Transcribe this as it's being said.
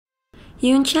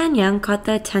Yoon Chan-young caught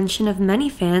the attention of many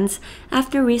fans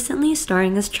after recently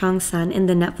starring as Cheong-san in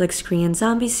the Netflix Korean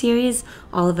zombie series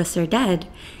All of Us Are Dead.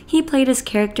 He played his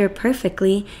character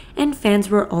perfectly, and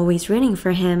fans were always rooting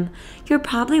for him. You're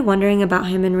probably wondering about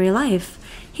him in real life.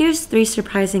 Here's 3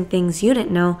 surprising things you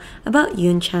didn't know about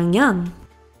Yoon Chan-young.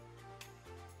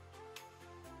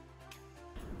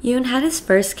 Yoon had his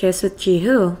first kiss with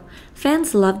Ji-hoo.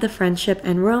 Fans loved the friendship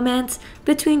and romance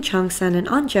between Cheong-san and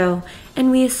Onjo,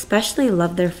 and we especially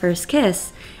loved their first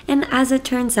kiss. And as it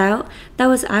turns out, that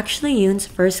was actually Yoon's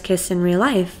first kiss in real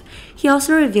life. He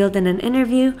also revealed in an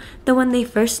interview that when they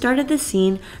first started the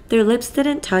scene, their lips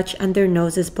didn't touch and their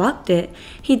noses blocked it.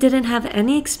 He didn't have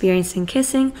any experience in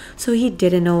kissing, so he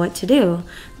didn't know what to do.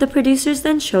 The producers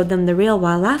then showed them the reel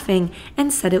while laughing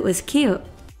and said it was cute.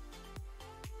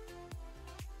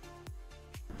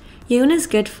 Yoon is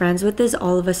good friends with his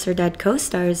All of Us Are Dead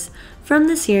co-stars. From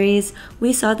the series,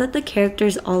 we saw that the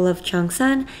characters all love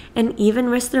Cheong-san and even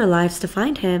risk their lives to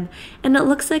find him, and it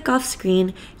looks like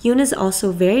off-screen, Yoon is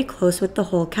also very close with the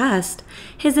whole cast.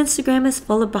 His Instagram is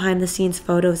full of behind-the-scenes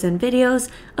photos and videos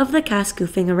of the cast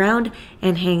goofing around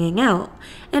and hanging out.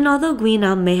 And although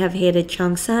Guinam may have hated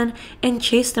Cheong-san and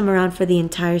chased him around for the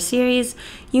entire series,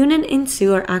 Yoon and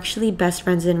In-soo are actually best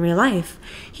friends in real life.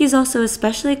 He's also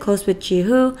especially close with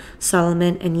Ji-hoo,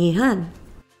 Solomon, and Yi-hun.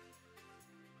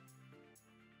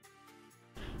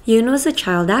 Yoon was a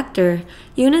child actor.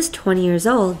 Yoon is 20 years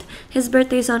old. His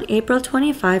birthday is on April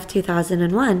 25,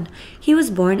 2001. He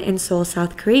was born in Seoul,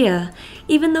 South Korea.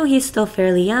 Even though he's still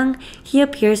fairly young, he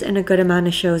appears in a good amount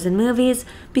of shows and movies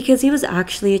because he was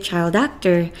actually a child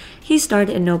actor. He starred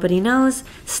in Nobody Knows,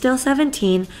 Still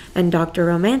 17, and Dr.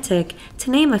 Romantic, to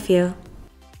name a few.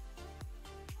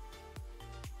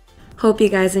 Hope you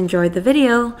guys enjoyed the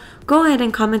video. Go ahead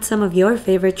and comment some of your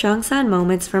favorite Cheong-san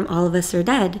moments from All of Us Are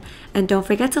Dead, and don't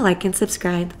forget to like and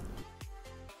subscribe.